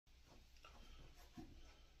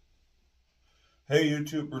Hey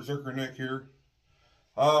YouTube, Berserker Nick here.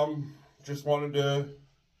 Just wanted to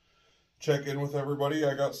check in with everybody.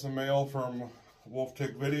 I got some mail from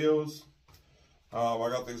Wolftick videos. I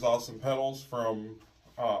got these awesome pedals from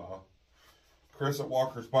Chris at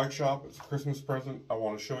Walker's Bike Shop. It's a Christmas present. I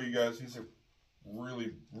want to show you guys. These are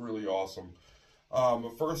really, really awesome.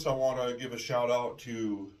 But first I want to give a shout out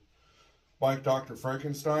to Bike Dr.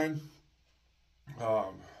 Frankenstein.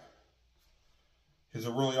 He's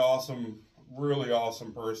a really awesome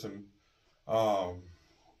person. I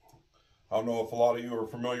don't know if a lot of you are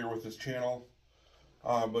familiar with his channel,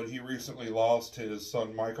 but he recently lost his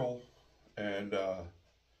son Michael, and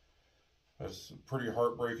that's pretty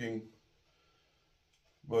heartbreaking.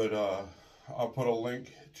 But I'll put a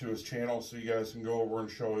link to his channel so you guys can go over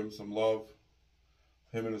and show him some love.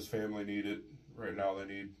 Him and his family need it right now. They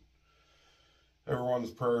need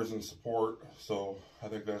everyone's prayers and support, so I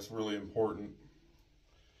think that's really important.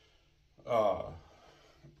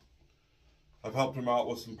 I've helped him out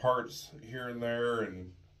with some parts here and there,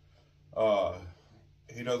 and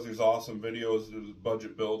he does these awesome videos,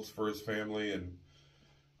 budget builds for his family, and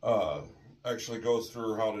actually goes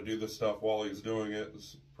through how to do this stuff while he's doing it.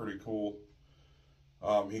 It's pretty cool.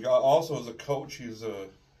 He also as a coach, he's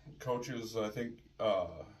coaches, I think,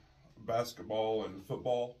 basketball and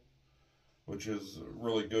football, which is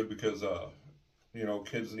really good because you know,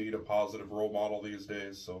 kids need a positive role model these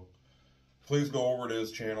days. So please go over to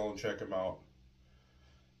his channel and check him out.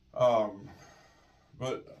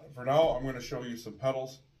 But for now, I'm going to show you some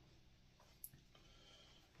pedals.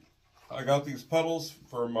 I got these pedals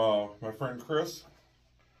from my friend Chris.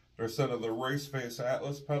 They're a set of the Race Face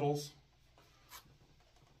Atlas pedals.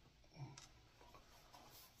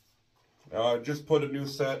 I just put a new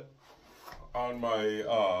set on my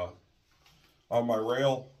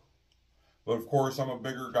rail, but of course I'm a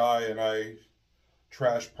bigger guy and I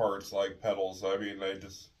trash parts like pedals. I mean,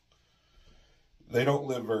 they don't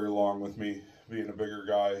live very long with me, being a bigger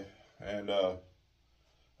guy. And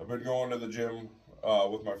I've been going to the gym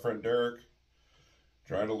with my friend Derek,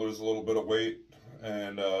 trying to lose a little bit of weight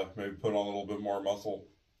and maybe put on a little bit more muscle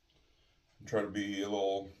and try to be a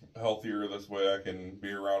little healthier. This way I can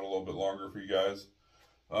be around a little bit longer for you guys.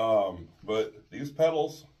 But these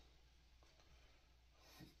pedals,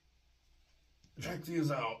 check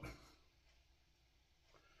these out.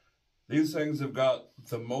 These things have got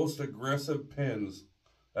the most aggressive pins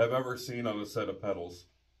I've ever seen on a set of pedals.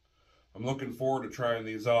 I'm looking forward to trying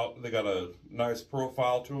these out. They got a nice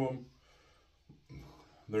profile to them.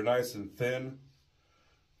 They're nice and thin.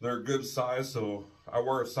 They're a good size, so I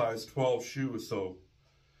wear a size 12 shoe, so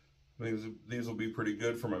these will be pretty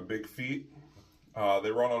good for my big feet.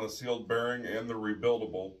 They run on a sealed bearing and they're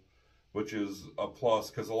rebuildable, which is a plus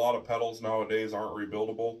because a lot of pedals nowadays aren't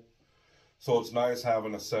rebuildable. So it's nice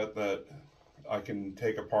having a set that I can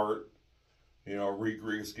take apart, you know,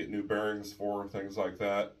 re-grease, get new bearings for, things like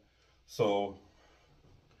that. So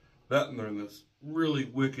that, and they're in this really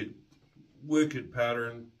wicked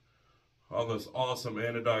pattern on this awesome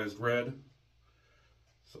anodized red.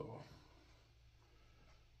 So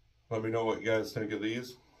let me know what you guys think of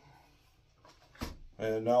these.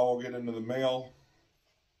 And now we'll get into the mail.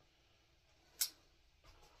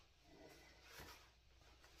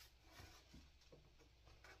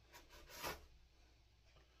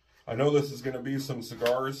 I know this is going to be some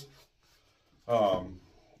cigars. I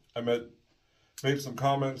made some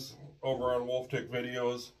comments over on Wolftick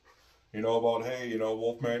videos, you know, about, hey, you know,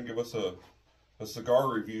 Wolfman, give us a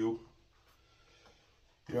cigar review.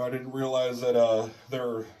 You know, I didn't realize that there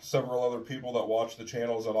are several other people that watch the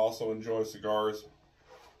channels that also enjoy cigars.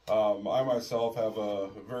 I myself have a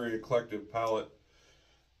very eclectic palate.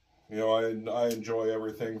 You know, I enjoy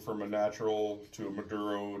everything from a natural to a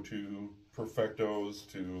Maduro to Perfectos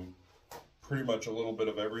to pretty much a little bit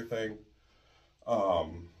of everything,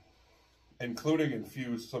 including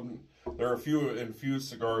infused. There are a few infused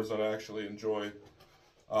cigars that I actually enjoy,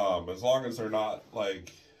 as long as they're not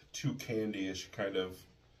like too candy-ish kind of.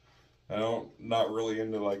 Not really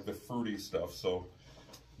into like the fruity stuff. So,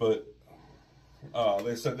 but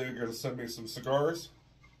they said they were going to send me some cigars,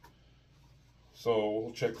 so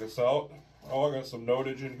we'll check this out. Oh, I got some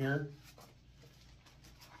notage in here.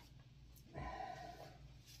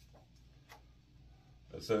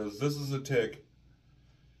 It says, this is a tick.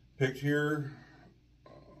 Picked here.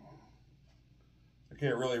 I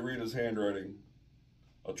can't really read his handwriting.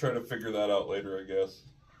 I'll try to figure that out later, I guess.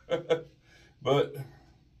 But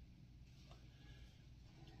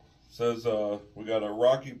says we got a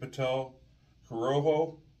Rocky Patel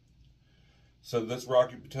Corojo. So this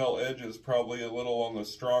Rocky Patel edge is probably a little on the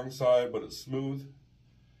strong side, but it's smooth,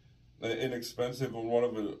 inexpensive, and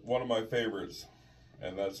one of my favorites.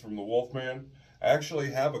 and that's from the Wolfman. I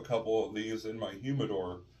actually have a couple of these in my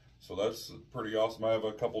humidor, so that's pretty awesome. I have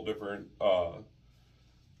a couple different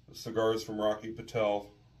cigars from Rocky Patel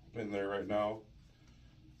in there right now.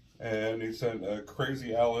 And he sent a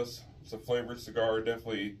Crazy Alice. It's a flavored cigar,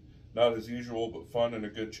 definitely not as usual, but fun and a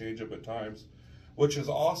good change up at times, which is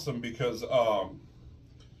awesome because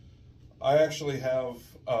I actually have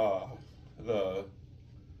the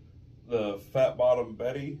Fat Bottom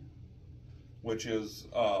Betty, which is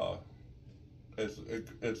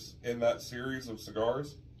it's in that series of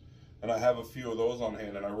cigars, and I have a few of those on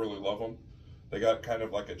hand, and I really love them. They got kind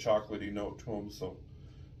of like a chocolatey note to them, so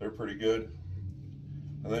they're pretty good.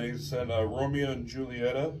 And then he sent Romeo and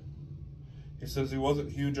Julieta. He says he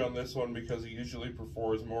wasn't huge on this one because he usually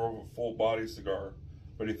prefers more of a full body cigar,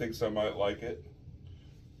 but he thinks I might like it.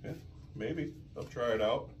 Yeah, maybe. I'll try it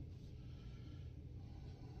out.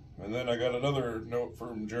 And then I got another note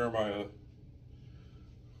from Jeremiah.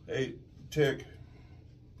 Hey, Tick,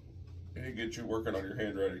 I need to get you working on your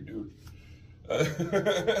handwriting, dude.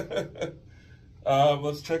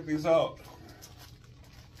 Let's check these out.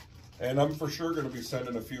 And I'm for sure going to be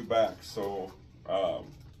sending a few back, so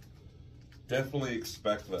definitely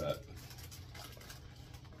expect that.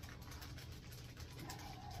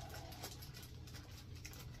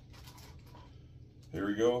 Here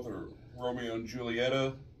we go, the Romeo and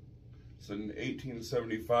Julieta. It's an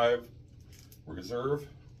 1875 Reserve.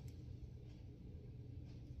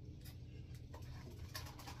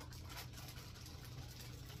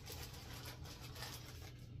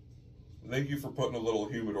 Thank you for putting a little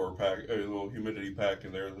humidor pack, a little humidity pack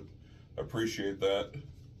in there. Appreciate that.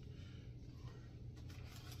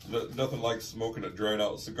 Nothing like smoking a dried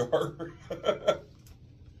out cigar.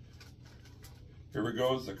 Here we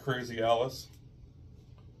go, is the Crazy Alice.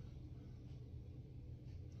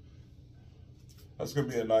 That's gonna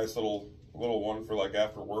be a nice little one for like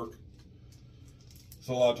after work.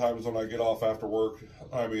 So a lot of times when I get off after work,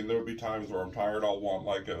 I mean, there'll be times where I'm tired, I'll want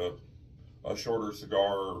like a shorter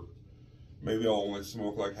cigar, or maybe I'll only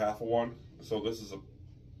smoke like half of one. So this is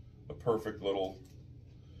a perfect little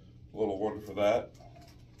one for that.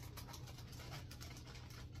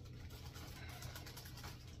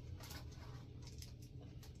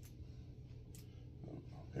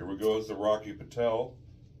 Here we go, is the Rocky Patel.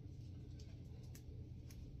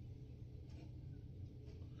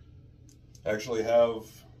 I actually have,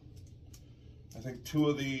 I think two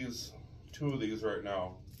of these right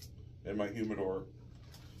now in my humidor.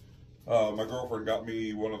 My girlfriend got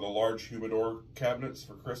me one of the large humidor cabinets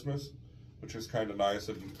for Christmas, which is kind of nice,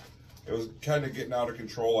 and it was kind of getting out of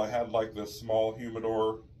control. I had like this small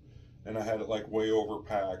humidor, and I had it like way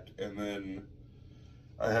overpacked, and then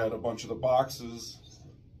I had a bunch of the boxes,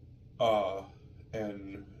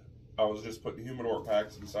 and I was just putting humidor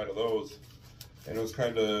packs inside of those, and it was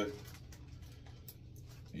kind of,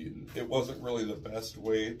 it wasn't really the best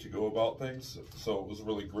way to go about things, so it was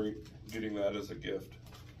really great getting that as a gift.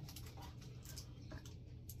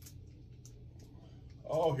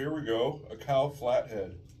 Oh, here we go, a cow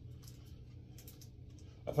flathead.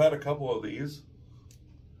 I've had a couple of these,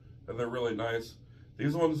 and they're really nice.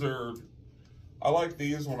 These ones are, I like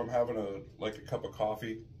these when I'm having a cup of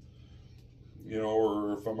coffee, you know,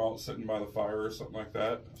 or if I'm out sitting by the fire or something like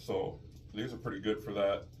that. So these are pretty good for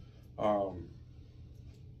that.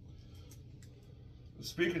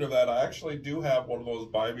 Speaking of that, I actually do have one of those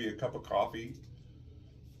buy me a cup of coffee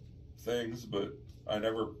things, but I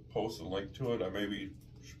never posted a link to it. I maybe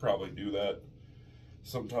should probably do that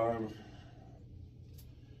sometime.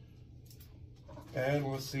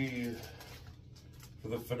 And let's see, for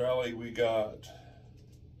the finale we got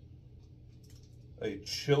a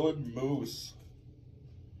Chillin' Moose.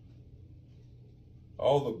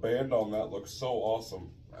 Oh, the band on that looks so awesome.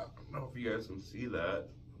 I don't know if you guys can see that.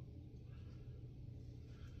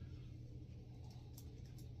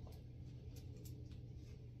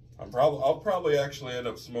 I'll probably actually end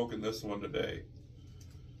up smoking this one today.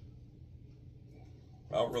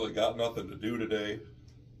 I don't really got nothing to do today.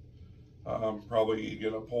 I'm probably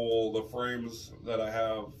gonna pull the frames that I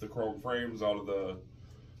have, the chrome frames, out of the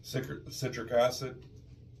citric acid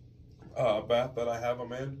bath that I have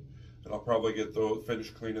them in, and I'll probably get those,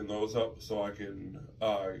 finish cleaning those up so I can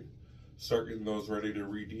start getting those ready to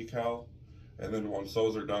re-decal, and then once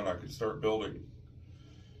those are done, I can start building.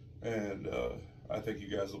 And I think you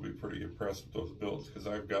guys will be pretty impressed with those builds, because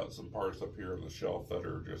I've got some parts up here on the shelf that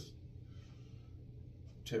are just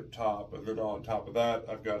tip top, and then on top of that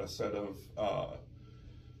I've got a set of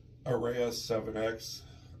Arrayas 7X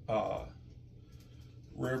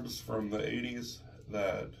rims from the 80s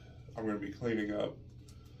that I'm going to be cleaning up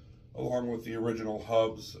along with the original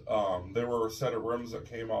hubs. They were a set of rims that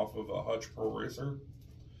came off of a Hutch Pro Racer,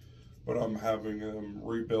 but I'm having them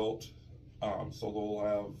rebuilt, so they'll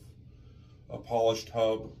have a polished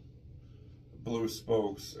hub, blue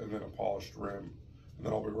spokes, and then a polished rim, and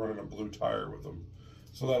then I'll be running a blue tire with them,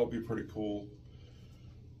 so that'll be pretty cool.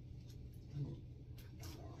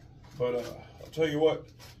 But I'll tell you what,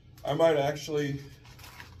 I might actually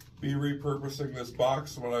be repurposing this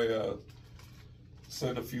box when I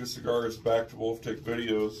send a few cigars back to Wolftick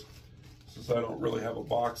Videos, since I don't really have a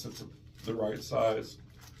box that's the right size.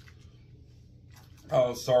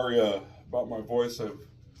 Sorry about my voice.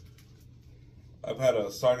 I've had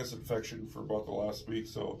a sinus infection for about the last week,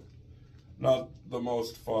 so not the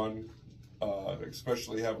most fun,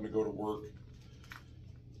 especially having to go to work.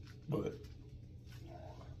 But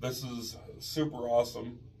this is super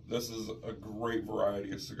awesome. This is a great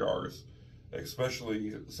variety of cigars,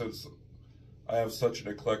 especially since I have such an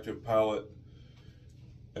eclectic palate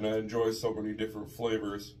and I enjoy so many different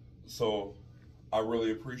flavors. So I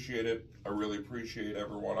really appreciate it. I really appreciate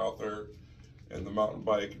everyone out there in the mountain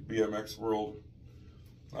bike BMX world.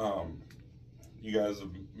 You guys have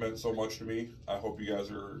meant so much to me. I hope you guys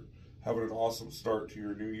are having an awesome start to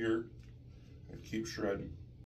your new year, and keep shredding.